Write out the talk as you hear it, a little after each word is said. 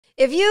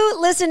If you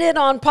listened in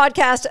on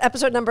podcast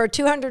episode number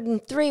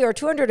 203 or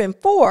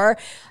 204,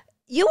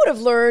 you would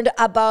have learned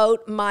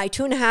about my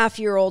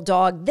 2.5-year-old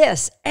dog,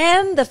 This,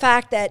 and the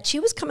fact that she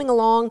was coming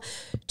along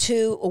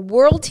to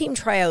world team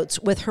tryouts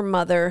with her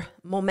mother,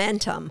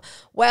 Momentum.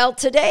 Well,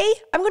 today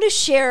I'm going to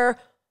share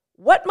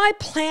what my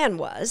plan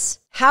was,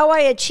 how I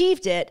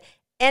achieved it,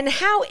 and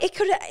how it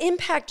could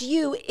impact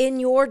you in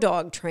your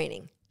dog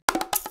training.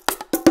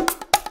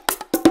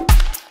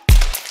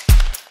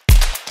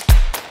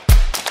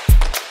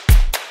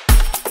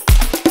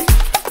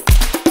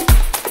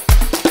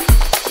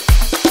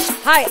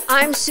 Hi,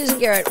 I'm Susan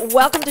Garrett.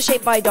 Welcome to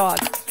Shaped by Dog.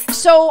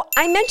 So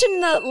I mentioned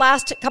in the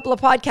last couple of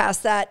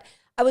podcasts that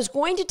I was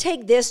going to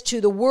take this to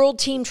the world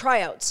team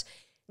tryouts.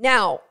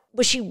 Now,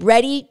 was she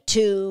ready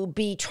to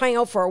be trying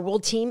out for a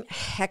world team?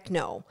 Heck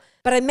no.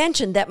 But I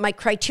mentioned that my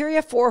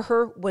criteria for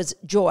her was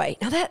joy.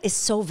 Now that is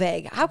so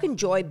vague. How can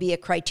joy be a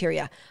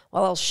criteria?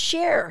 Well, I'll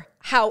share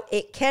how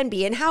it can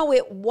be and how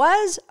it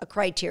was a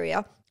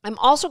criteria. I'm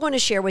also going to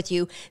share with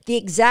you the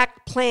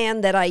exact plan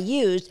that I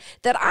used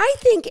that I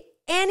think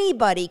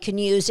anybody can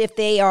use if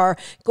they are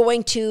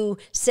going to,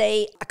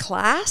 say, a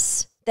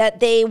class that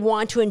they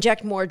want to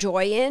inject more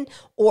joy in,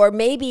 or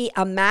maybe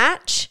a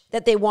match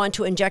that they want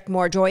to inject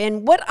more joy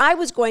in. What I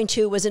was going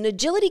to was an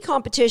agility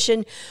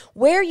competition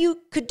where you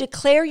could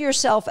declare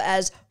yourself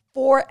as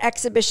for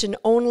exhibition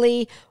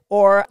only,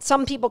 or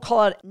some people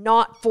call it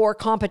not for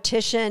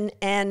competition,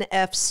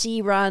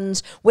 NFC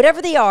runs,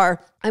 whatever they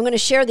are. I'm going to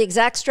share the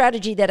exact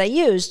strategy that I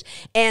used,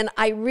 and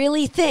I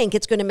really think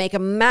it's going to make a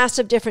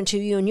massive difference to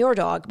you and your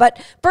dog.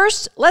 But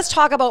first, let's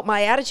talk about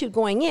my attitude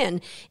going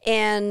in,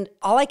 and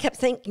all I kept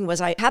thinking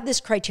was I have this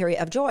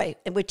criteria of joy,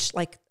 which,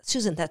 like,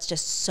 Susan, that's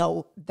just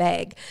so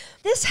vague.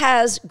 This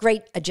has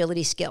great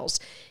agility skills.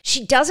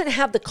 She doesn't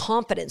have the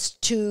confidence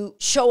to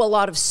show a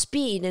lot of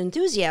speed and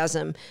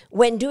enthusiasm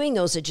when doing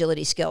those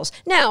agility skills.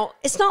 Now,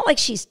 it's not like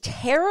she's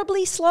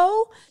terribly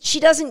slow. She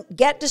doesn't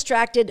get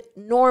distracted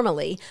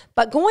normally,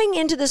 but going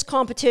into this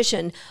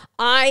competition,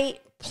 I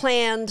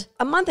planned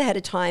a month ahead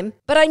of time,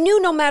 but I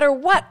knew no matter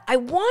what, I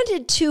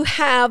wanted to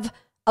have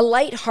a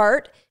light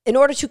heart in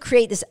order to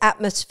create this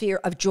atmosphere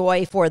of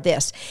joy for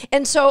this.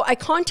 And so I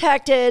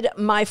contacted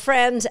my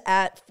friends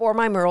at For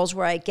My Merles,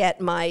 where I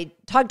get my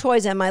tug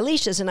toys and my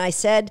leashes, and I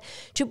said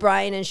to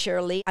Brian and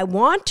Shirley, I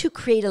want to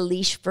create a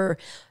leash for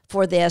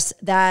this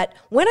that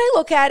when I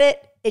look at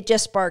it, it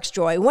just sparks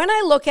joy. When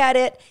I look at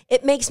it,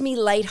 it makes me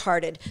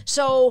lighthearted.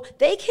 So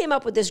they came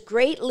up with this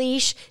great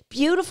leash,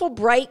 beautiful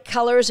bright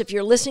colors. If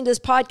you're listening to this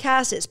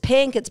podcast, it's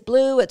pink, it's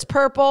blue, it's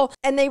purple.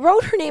 And they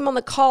wrote her name on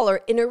the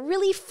collar in a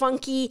really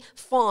funky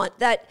font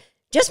that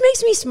just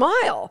makes me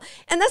smile.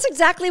 And that's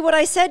exactly what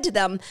I said to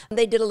them.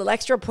 They did a little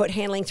extra, put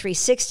handling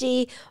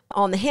 360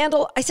 on the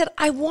handle. I said,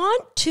 I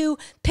want to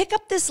pick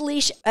up this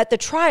leash at the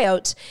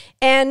tryouts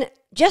and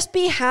just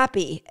be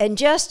happy and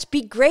just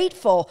be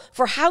grateful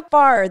for how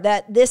far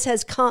that this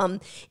has come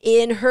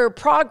in her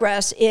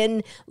progress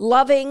in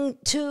loving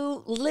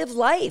to live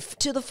life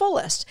to the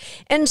fullest.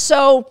 And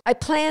so I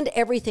planned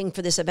everything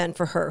for this event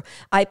for her.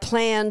 I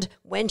planned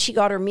when she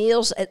got her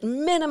meals at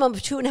minimum of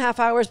 2.5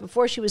 hours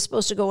before she was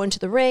supposed to go into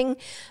the ring.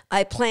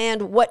 I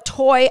planned what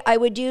toy I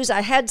would use.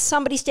 I had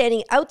somebody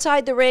standing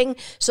outside the ring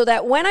so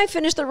that when I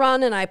finished the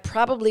run and I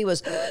probably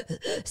was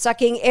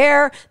sucking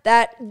air,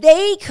 that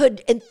they could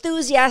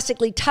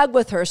enthusiastically tug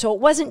with her. So it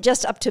wasn't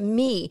just up to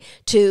me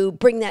to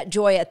bring that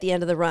joy at the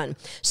end of the run.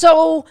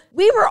 So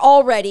we were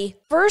all ready.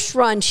 First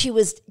run, she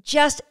was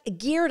just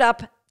geared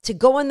up to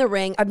go in the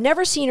ring. I've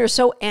never seen her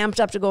so amped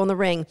up to go in the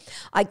ring.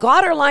 I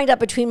got her lined up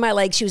between my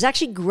legs. She was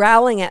actually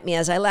growling at me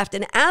as I left.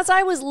 And as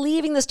I was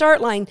leaving the start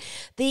line,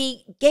 the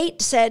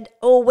gate said,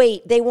 oh,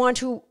 wait, they want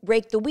to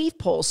rake the weave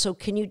poles. So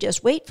can you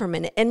just wait for a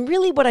minute? And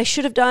really what I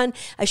should have done,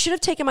 I should have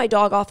taken my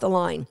dog off the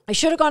line. I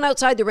should have gone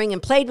outside the ring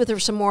and played with her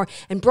some more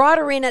and brought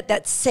her in at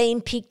that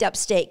same peaked up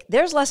stake.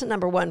 There's lesson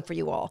number 1 for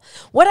you all.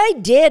 What I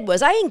did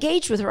was I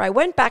engaged with her. I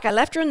went back, I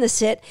left her in the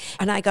sit,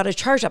 and I got her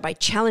charged up by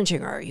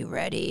challenging her. Are you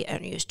ready? Are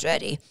you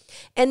steady?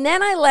 And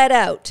then I let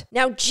out.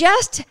 Now,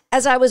 just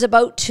as I was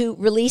about to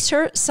release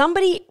her,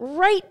 somebody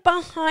right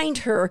behind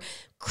her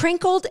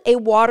crinkled a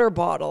water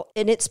bottle,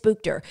 and it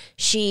spooked her.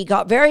 She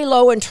got very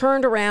low and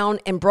turned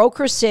around and broke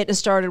her sit and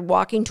started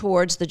walking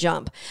towards the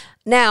jump.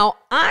 Now,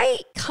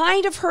 I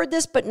kind of heard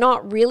this, but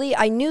not really.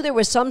 I knew there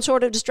was some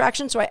sort of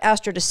distraction, so I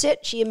asked her to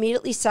sit. She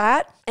immediately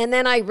sat, and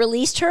then I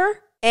released her.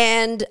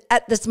 And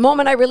at this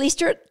moment I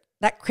released her,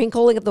 that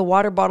crinkling of the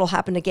water bottle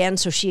happened again,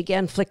 so she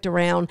again flicked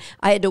around.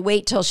 I had to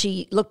wait till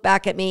she looked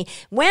back at me.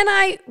 When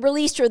I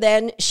released her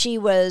then, she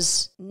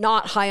was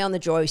not high on the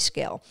joy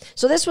scale.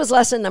 So this was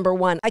lesson number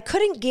 1. I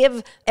couldn't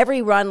give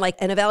every run like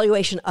an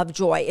evaluation of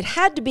joy. It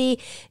had to be,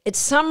 at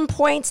some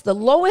points, the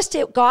lowest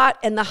it got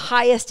and the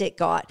highest it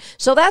got.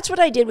 So that's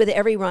what I did with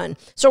every run.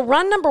 So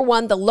run number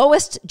 1, the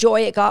lowest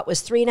joy it got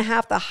was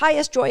 3.5. The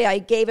highest joy I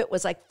gave it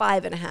was like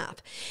 5.5.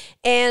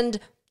 And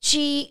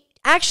she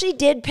actually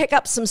did pick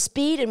up some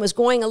speed and was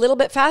going a little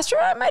bit faster.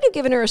 I might have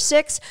given her a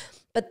 6.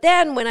 But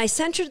then when I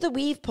sent her to the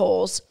weave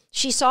poles,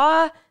 she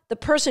saw the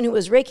person who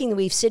was raking the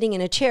weave sitting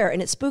in a chair,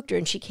 and it spooked her,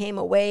 and she came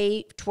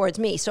away towards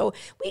me. So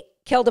we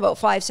killed about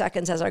 5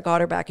 seconds as I got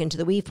her back into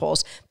the weave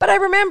poles. But I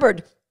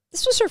remembered,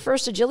 this was her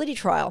first agility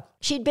trial.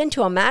 She'd been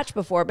to a match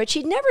before, but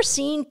she'd never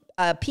seen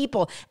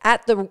people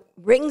at the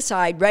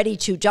ringside ready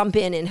to jump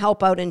in and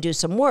help out and do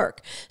some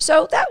work.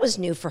 So that was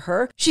new for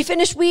her. She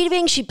finished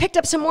weaving. She picked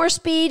up some more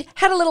speed,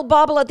 had a little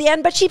bobble at the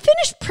end, but she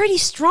finished pretty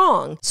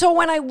strong. So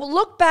when I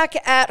look back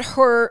at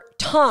her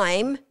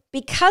time,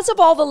 because of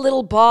all the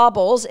little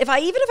bobbles, even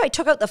if I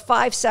took out the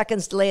 5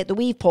 seconds delay at the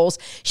weave poles,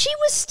 she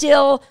was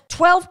still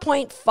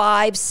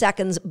 12.5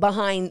 seconds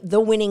behind the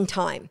winning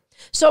time.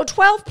 So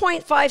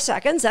 12.5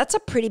 seconds, that's a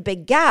pretty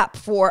big gap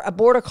for a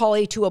border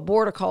collie to a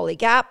border collie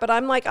gap. But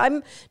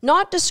I'm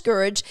not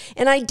discouraged.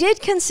 And I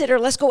did consider,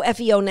 let's go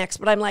FEO next.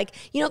 But I'm like,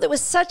 there was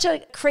such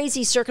a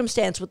crazy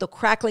circumstance with the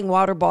crackling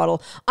water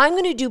bottle. I'm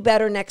going to do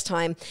better next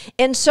time.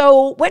 And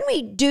so when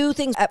we do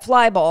things at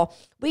Flyball,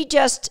 we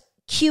just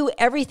cue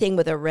everything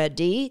with a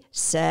ready,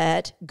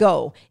 set,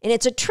 go. And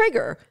it's a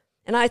trigger.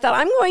 And I thought,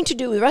 I'm going to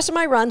do the rest of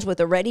my runs with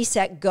a ready,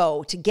 set,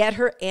 go to get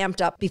her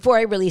amped up before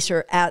I release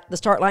her at the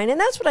start line. And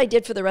that's what I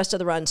did for the rest of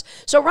the runs.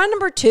 So run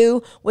number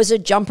 2 was a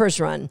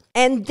jumpers run.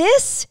 And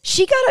this,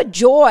 she got a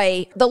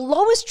joy. The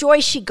lowest joy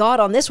she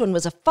got on this one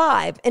was a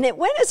 5. And it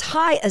went as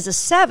high as a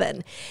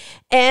 7.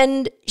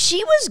 And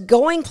she was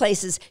going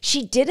places.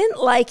 She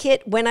didn't like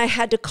it when I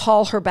had to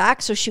call her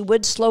back, so she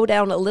would slow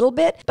down a little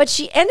bit. But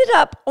she ended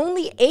up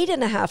only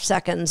 8.5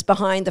 seconds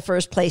behind the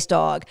first place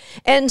dog.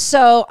 And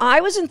so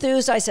I was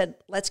enthused. I said,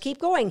 let's keep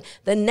going.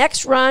 The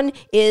next run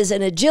is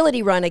an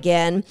agility run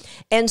again.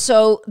 And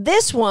so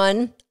this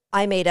one,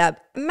 I made a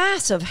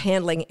massive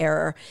handling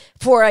error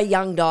for a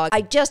young dog.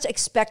 I just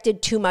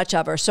expected too much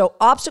of her. So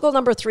obstacle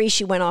number 3,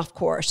 she went off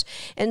course.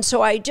 And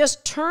so I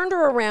just turned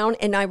her around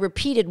and I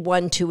repeated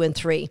 1, 2, and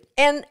 3.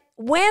 And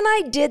when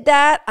I did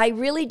that, I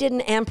really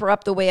didn't amp her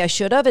up the way I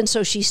should have. And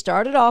so she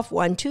started off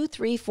 1, 2,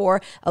 3,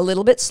 4, a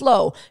little bit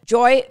slow.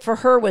 Joy for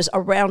her was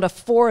around a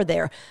 4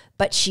 there.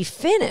 But she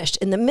finished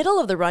in the middle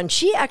of the run.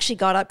 She actually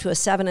got up to a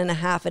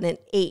 7.5 and an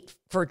 8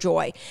 for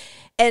Joy.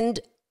 And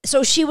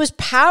so she was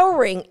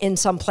powering in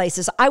some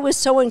places. I was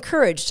so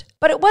encouraged.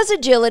 But it was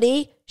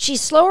agility.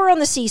 She's slower on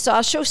the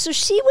seesaw. So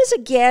she was,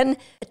 again,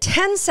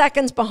 10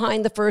 seconds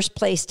behind the first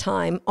place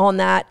time on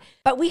that.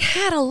 But we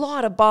had a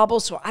lot of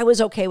bobbles, so I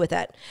was okay with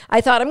that.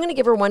 I thought, I'm going to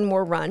give her one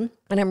more run,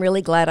 and I'm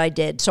really glad I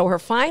did. So her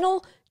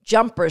final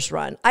jumpers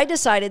run, I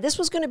decided this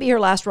was going to be her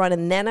last run,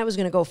 and then I was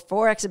going to go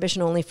for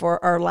exhibition only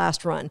for our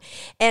last run.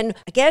 And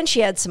again,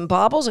 she had some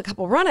bobbles, a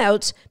couple run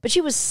outs, but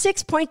she was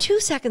 6.2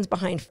 seconds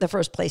behind the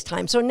first place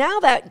time. So now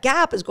that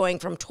gap is going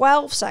from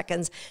 12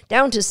 seconds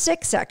down to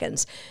 6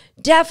 seconds.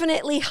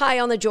 Definitely high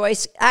on the joy.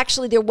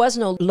 Actually, there was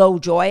no low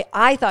joy.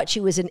 I thought she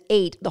was an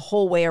 8 the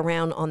whole way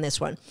around on this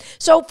one.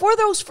 So for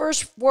those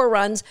first 4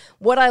 runs,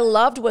 what I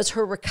loved was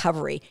her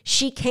recovery.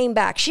 She came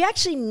back. She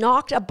actually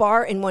knocked a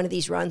bar in one of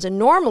these runs, and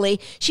normally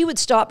she would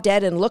stop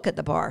dead and look at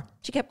the bar.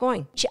 She kept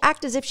going. She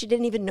acted as if she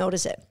didn't even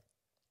notice it.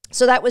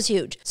 So that was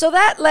huge. So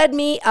that led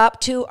me up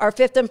to our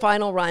 5th and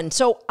final run.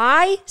 So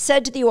I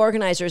said to the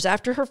organizers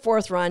after her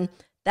 4th run,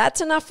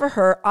 that's enough for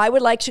her. I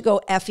would like to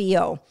go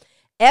FEO.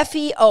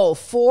 FEO,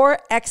 for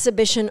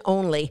exhibition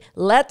only.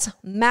 Let's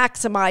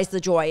maximize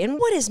the joy. And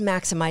what is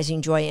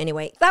maximizing joy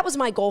anyway? That was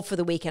my goal for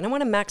the weekend. I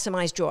want to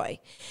maximize joy.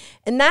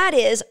 And that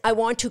is, I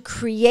want to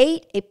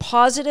create a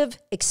positive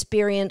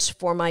experience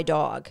for my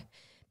dog.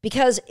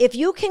 Because if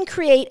you can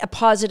create a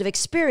positive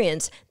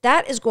experience,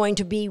 that is going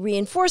to be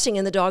reinforcing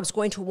and the dog's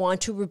going to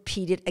want to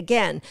repeat it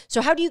again. So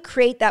how do you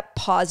create that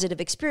positive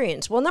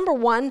experience? Well, number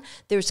 1,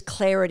 there's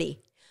clarity.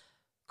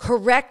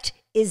 Correct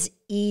is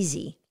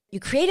easy. You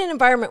create an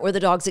environment where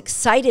the dog's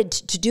excited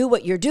to do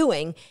what you're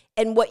doing,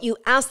 and what you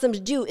ask them to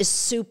do is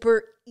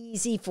super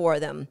easy for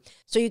them.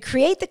 So you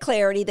create the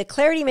clarity. The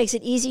clarity makes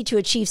it easy to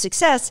achieve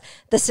success.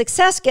 The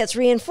success gets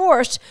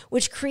reinforced,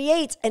 which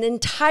creates an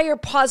entire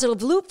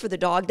positive loop for the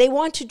dog. They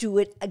want to do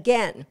it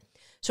again.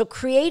 So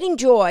creating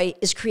joy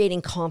is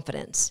creating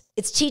confidence.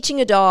 It's teaching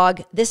a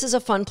dog this is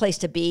a fun place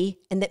to be,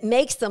 and that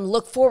makes them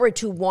look forward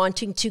to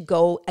wanting to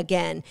go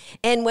again.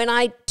 And when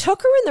I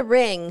took her in the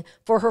ring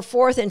for her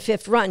 4th and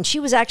 5th run,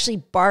 she was actually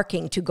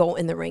barking to go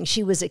in the ring.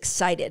 She was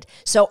excited.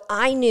 So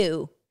I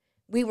knew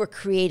we were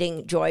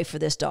creating joy for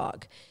this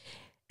dog.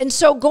 And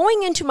so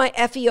going into my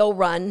FEO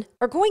run,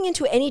 or going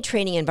into any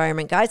training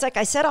environment, guys, like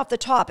I said off the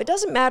top, it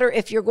doesn't matter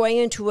if you're going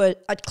into a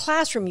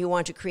classroom you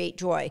want to create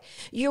joy.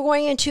 You're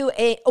going into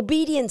an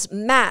obedience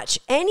match,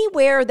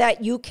 anywhere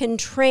that you can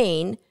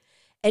train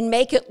and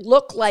make it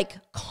look like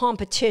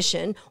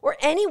competition, or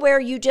anywhere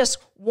you just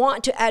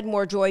want to add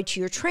more joy to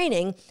your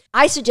training,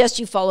 I suggest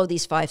you follow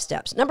these 5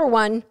 steps. Number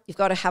 1, you've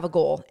got to have a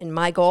goal. And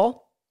my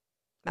goal,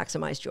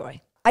 maximize joy.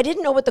 I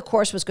didn't know what the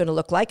course was going to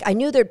look like. I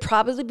knew there'd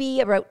probably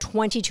be about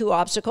 22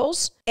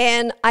 obstacles.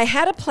 And I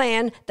had a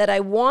plan that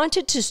I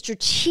wanted to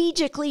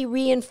strategically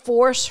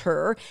reinforce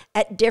her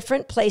at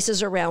different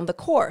places around the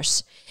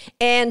course.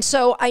 And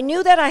so I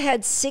knew that I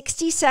had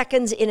 60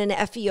 seconds in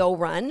an FEO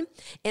run.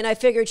 And I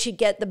figured she'd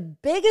get the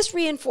biggest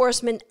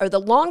reinforcement or the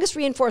longest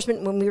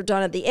reinforcement when we were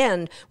done at the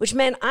end, which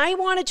meant I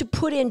wanted to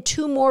put in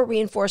 2 more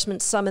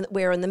reinforcements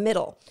somewhere in the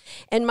middle.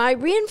 And my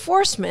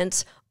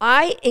reinforcements,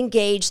 I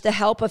engaged the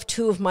help of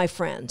 2 of my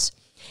friends.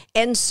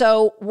 And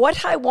so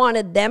what I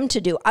wanted them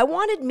to do, I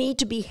wanted me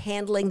to be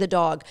handling the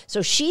dog.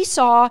 So she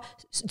saw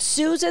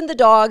Susan, the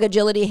dog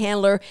agility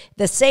handler,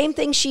 the same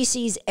thing she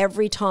sees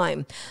every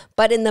time.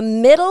 But in the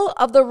middle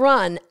of the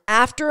run,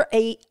 after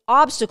a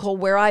obstacle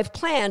where I've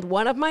planned,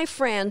 one of my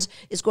friends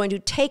is going to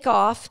take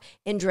off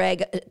and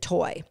drag a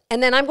toy.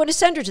 And then I'm going to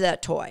send her to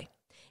that toy.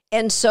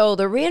 And so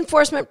the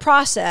reinforcement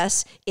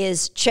process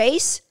is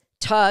chase,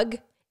 tug,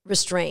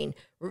 restrain.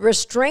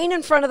 Restrain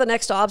in front of the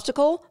next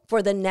obstacle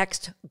for the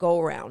next go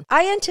around.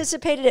 I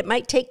anticipated it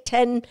might take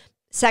 10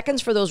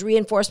 seconds for those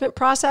reinforcement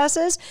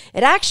processes.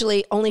 It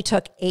actually only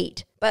took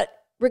 8. But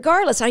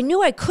regardless, I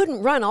knew I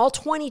couldn't run all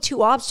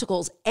 22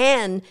 obstacles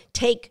and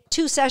take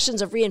 2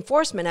 sessions of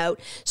reinforcement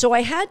out. So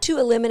I had to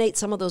eliminate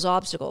some of those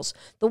obstacles.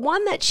 The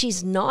one that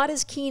she's not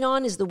as keen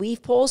on is the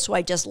weave pole. So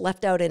I just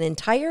left out an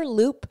entire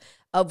loop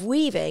of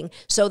weaving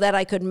so that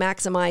I could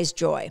maximize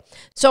joy.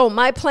 So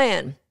my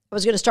plan, I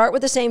was going to start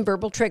with the same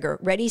verbal trigger,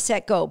 ready,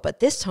 set, go. But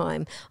this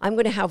time, I'm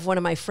going to have one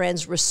of my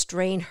friends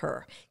restrain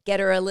her, get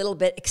her a little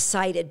bit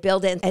excited,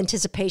 build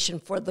anticipation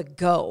for the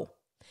go.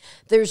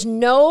 There's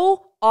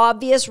no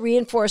obvious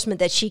reinforcement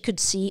that she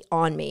could see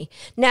on me.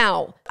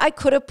 Now, I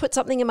could have put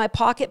something in my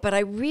pocket, but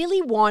I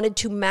really wanted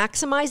to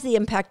maximize the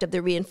impact of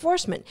the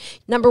reinforcement.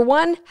 Number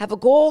 1, have a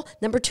goal.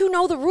 Number 2,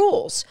 know the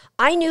rules.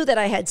 I knew that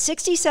I had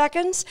 60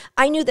 seconds.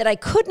 I knew that I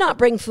could not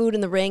bring food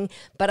in the ring,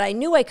 but I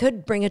knew I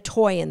could bring a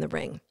toy in the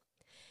ring.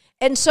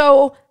 And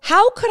so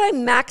how could I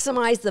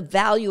maximize the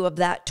value of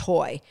that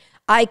toy?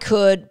 I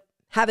could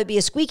have it be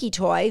a squeaky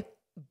toy,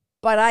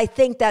 but I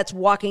think that's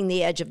walking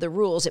the edge of the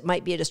rules. It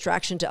might be a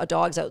distraction to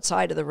dogs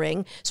outside of the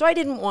ring. So I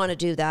didn't want to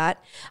do that.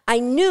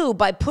 I knew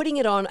by putting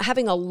it on,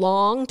 having a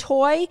long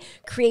toy,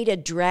 create a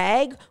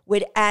drag,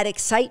 would add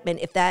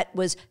excitement if that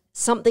was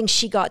something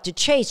she got to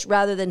chase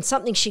rather than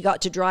something she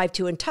got to drive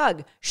to and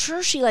tug.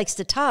 Sure, she likes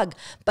to tug,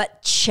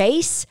 but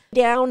chase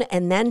down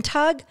and then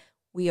tug,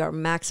 we are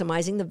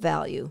maximizing the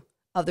value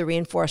of the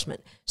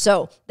reinforcement.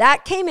 So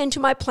that came into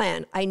my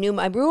plan. I knew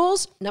my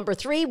rules. Number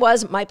 3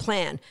 was my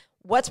plan.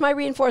 What's my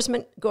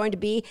reinforcement going to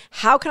be?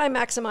 How can I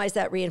maximize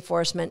that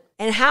reinforcement?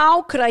 And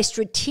how could I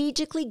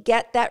strategically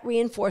get that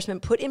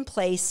reinforcement put in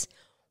place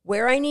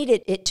where I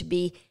needed it to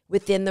be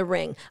within the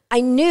ring? I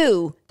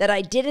knew that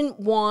I didn't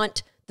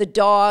want the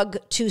dog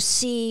to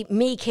see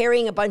me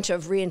carrying a bunch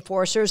of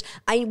reinforcers.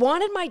 I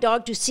wanted my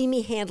dog to see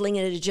me handling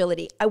it at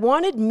agility. I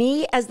wanted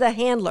me as the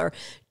handler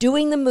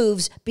doing the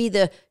moves be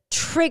the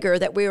trigger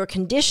that we were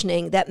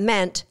conditioning that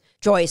meant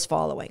joy is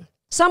following.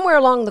 Somewhere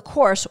along the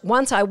course,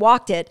 once I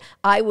walked it,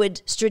 I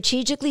would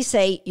strategically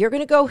say, you're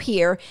going to go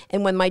here.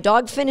 And when my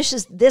dog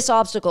finishes this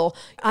obstacle,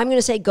 I'm going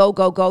to say, go,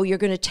 go, go. You're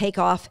going to take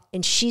off.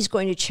 And she's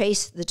going to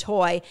chase the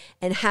toy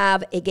and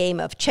have a game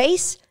of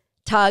chase,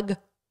 tug,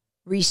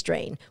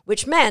 restrain,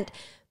 which meant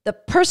the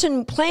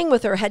person playing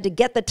with her had to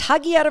get the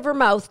tuggy out of her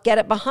mouth, get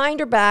it behind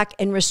her back,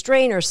 and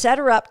restrain her, set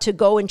her up to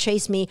go and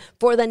chase me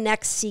for the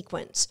next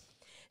sequence.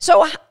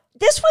 So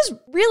this was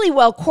really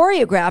well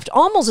choreographed,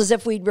 almost as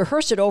if we'd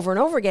rehearsed it over and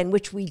over again,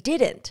 which we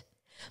didn't.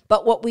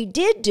 But what we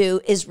did do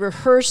is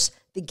rehearse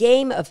the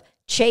game of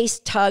chase,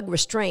 tug,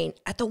 restrain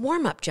at the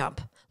warm-up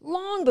jump,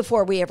 long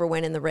before we ever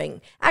went in the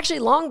ring. Actually,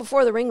 long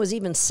before the ring was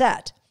even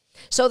set.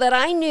 So that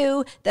I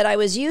knew that I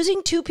was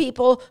using 2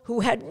 people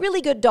who had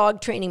really good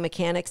dog training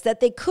mechanics, that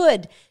they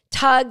could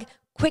tug,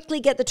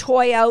 quickly get the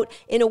toy out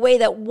in a way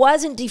that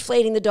wasn't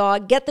deflating the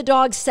dog, get the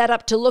dog set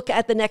up to look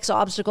at the next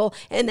obstacle,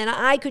 and then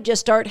I could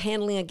just start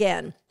handling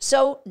again.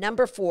 So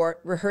number 4,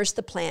 rehearse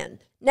the plan.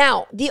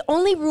 Now, the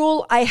only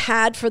rule I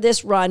had for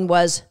this run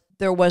was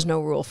there was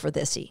no rule for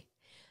thisy.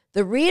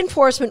 The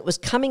reinforcement was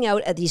coming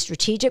out at these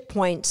strategic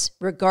points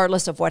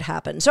regardless of what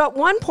happened. So at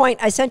one point,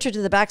 I sent her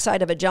to the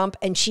backside of a jump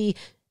and she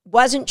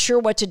wasn't sure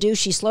what to do.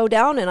 She slowed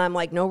down and I'm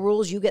like, no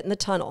rules, you get in the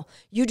tunnel.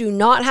 You do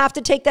not have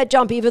to take that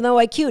jump, even though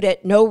I cued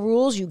it. No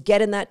rules, you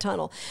get in that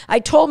tunnel. I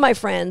told my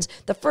friends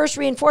the first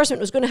reinforcement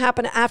was going to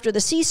happen after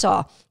the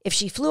seesaw. If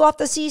she flew off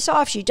the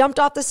seesaw, if she jumped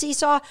off the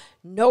seesaw,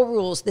 no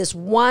rules. This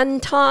one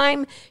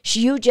time,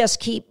 you just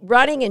keep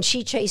running and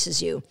she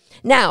chases you.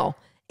 Now,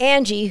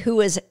 Angie, who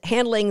was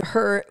handling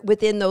her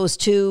within those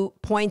 2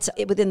 points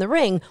within the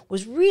ring,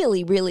 was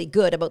really, really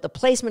good about the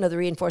placement of the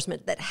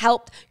reinforcement that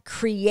helped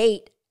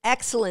create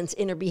excellence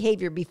in her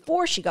behavior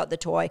before she got the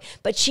toy,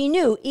 but she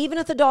knew even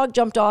if the dog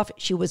jumped off,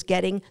 she was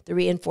getting the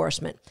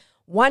reinforcement.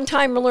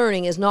 One-time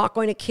learning is not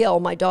going to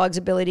kill my dog's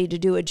ability to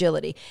do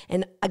agility.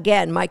 And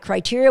again, my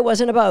criteria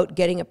wasn't about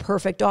getting a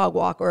perfect dog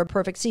walk or a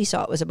perfect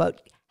seesaw. It was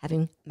about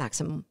having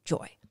maximum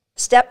joy.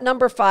 Step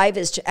number 5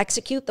 is to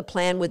execute the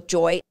plan with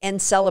joy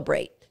and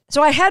celebrate.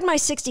 So I had my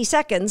 60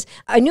 seconds.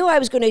 I knew I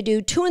was going to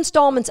do 2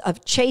 installments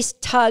of chase,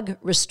 tug,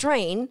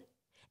 restrain,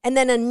 and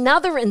then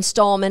another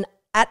installment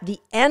at the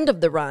end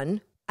of the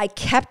run. I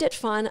kept it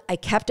fun. I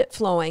kept it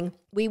flowing.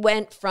 We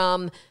went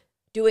from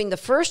doing the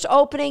first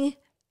opening,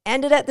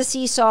 ended at the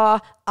seesaw.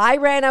 I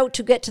ran out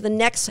to get to the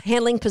next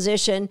handling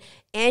position.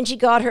 Angie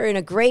got her in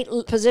a great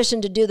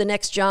position to do the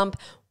next jump.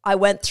 I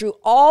went through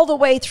all the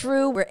way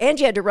through where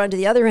Angie had to run to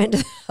the other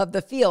end of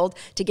the field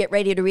to get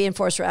ready to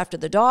reinforce her after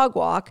the dog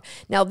walk.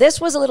 Now,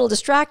 this was a little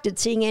distracted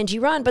seeing Angie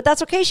run, but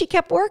that's okay. She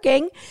kept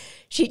working.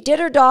 She did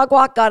her dog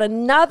walk, got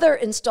another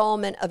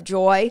installment of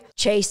joy,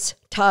 chase,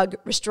 tug,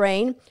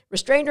 restrain,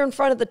 restrained her in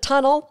front of the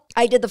tunnel.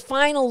 I did the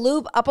final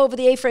loop up over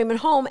the A-frame and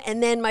home,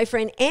 and then my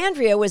friend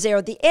Andrea was there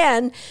at the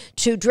end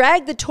to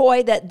drag the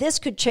toy that this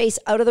could chase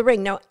out of the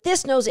ring. Now,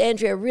 this knows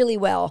Andrea really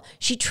well.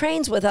 She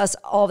trains with us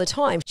all the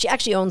time. She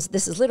actually owns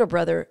This Little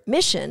Brother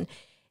Mission.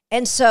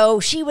 And so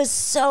she was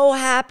so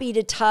happy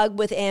to tug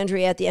with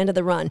Andrea at the end of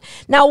the run.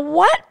 Now,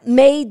 what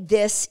made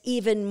this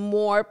even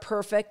more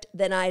perfect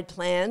than I had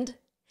planned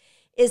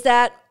is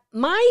that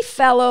my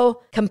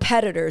fellow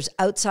competitors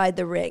outside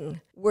the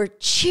ring were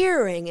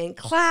cheering and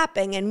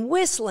clapping and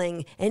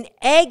whistling and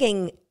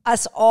egging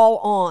us all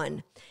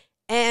on.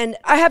 And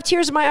I have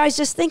tears in my eyes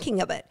just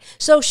thinking of it.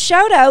 So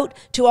shout out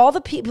to all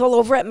the people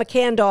over at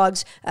McCann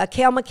Dogs,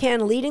 Kale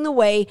McCann leading the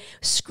way,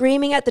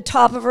 screaming at the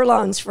top of her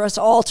lungs for us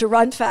all to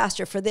run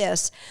faster for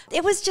this.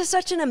 It was just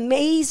such an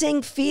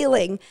amazing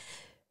feeling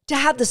to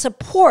have the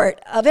support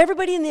of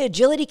everybody in the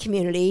agility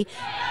community.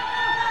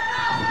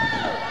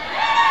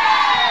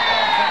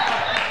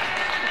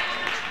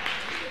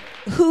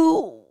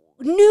 Who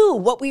knew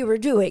what we were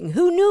doing,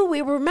 who knew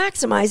we were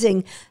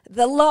maximizing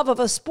the love of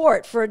a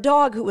sport for a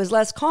dog who was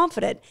less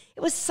confident. It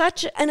was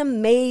such an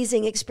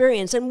amazing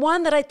experience, and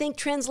one that I think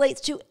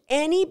translates to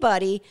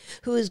anybody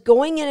who is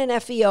going in an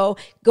FEO,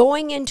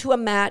 going into a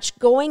match,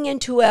 going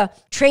into a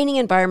training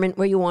environment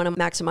where you want to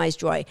maximize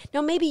joy.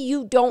 Now, maybe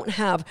you don't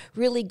have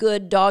really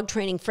good dog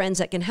training friends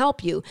that can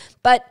help you,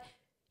 but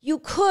you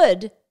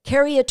could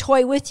carry a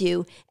toy with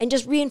you and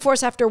just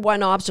reinforce after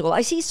one obstacle.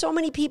 I see so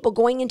many people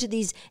going into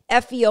these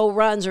FEO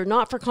runs or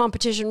not for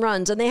competition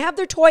runs, and they have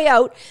their toy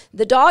out,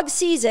 the dog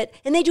sees it,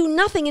 and they do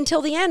nothing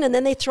until the end, and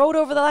then they throw it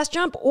over the last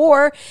jump,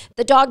 or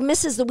the dog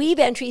misses the weave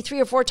entry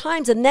 3 or 4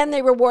 times, and then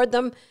they reward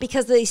them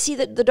because they see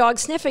that the dog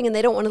sniffing and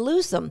they don't want to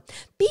lose them.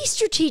 Be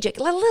strategic.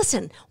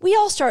 Listen, we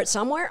all start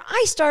somewhere.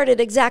 I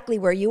started exactly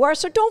where you are,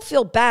 so don't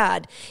feel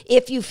bad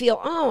if you feel,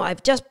 oh,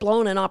 I've just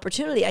blown an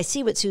opportunity. I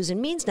see what Susan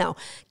means now.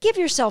 Give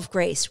yourself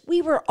grace.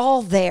 We were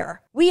all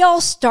there. We all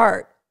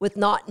start with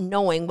not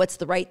knowing what's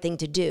the right thing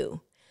to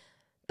do.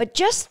 But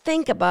just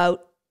think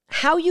about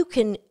how you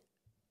can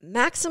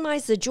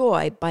maximize the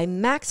joy by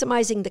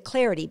maximizing the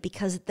clarity,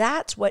 because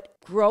that's what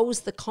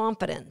grows the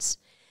confidence.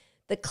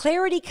 The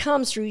clarity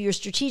comes through your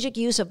strategic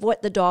use of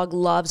what the dog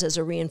loves as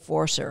a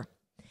reinforcer.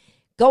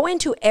 Go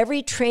into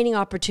every training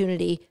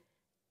opportunity,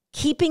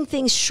 keeping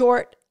things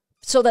short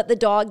so that the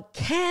dog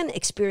can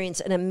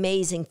experience an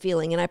amazing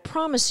feeling. And I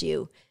promise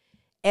you,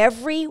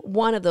 every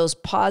one of those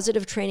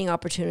positive training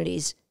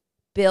opportunities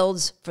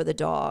builds for the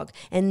dog.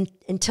 And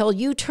until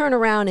you turn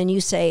around and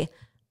you say,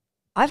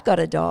 I've got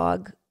a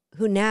dog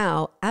who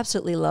now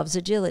absolutely loves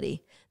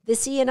agility.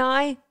 Vissy and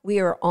I, we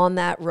are on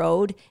that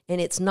road,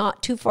 and it's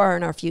not too far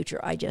in our future.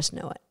 I just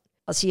know it.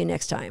 I'll see you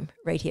next time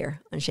right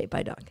here on Shaped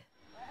by Dog.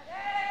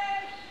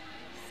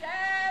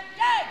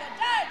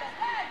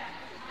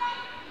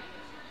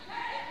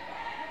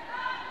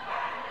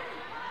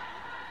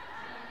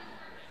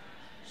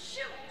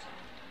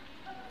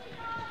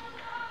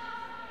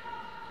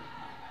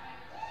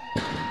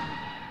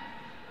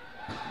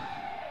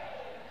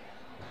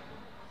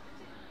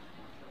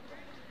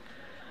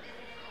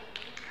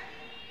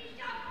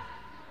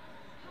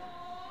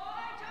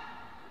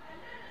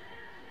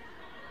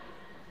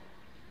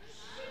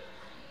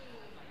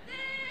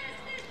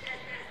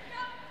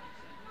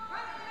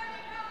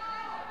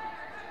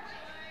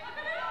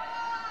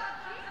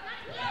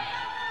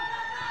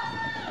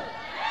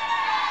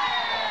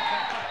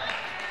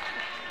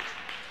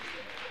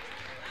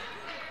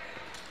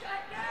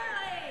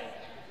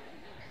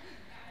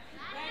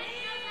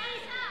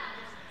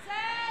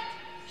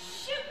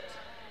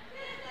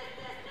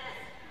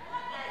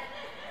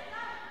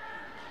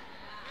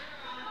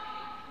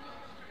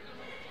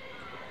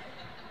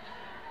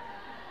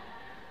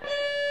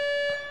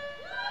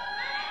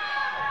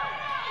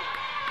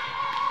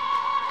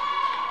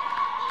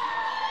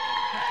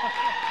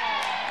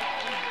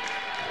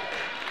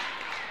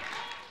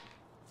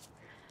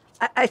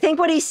 I think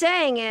what he's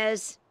saying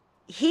is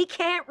he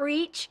can't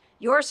reach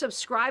your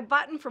subscribe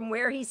button from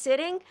where he's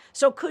sitting,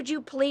 so could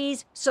you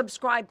please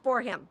subscribe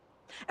for him?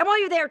 And while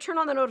you're there, turn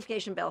on the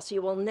notification bell so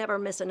you will never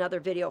miss another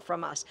video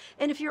from us.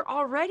 And if you're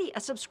already a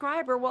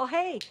subscriber, well,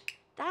 hey,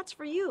 that's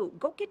for you.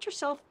 Go get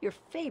yourself your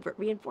favorite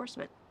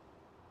reinforcement.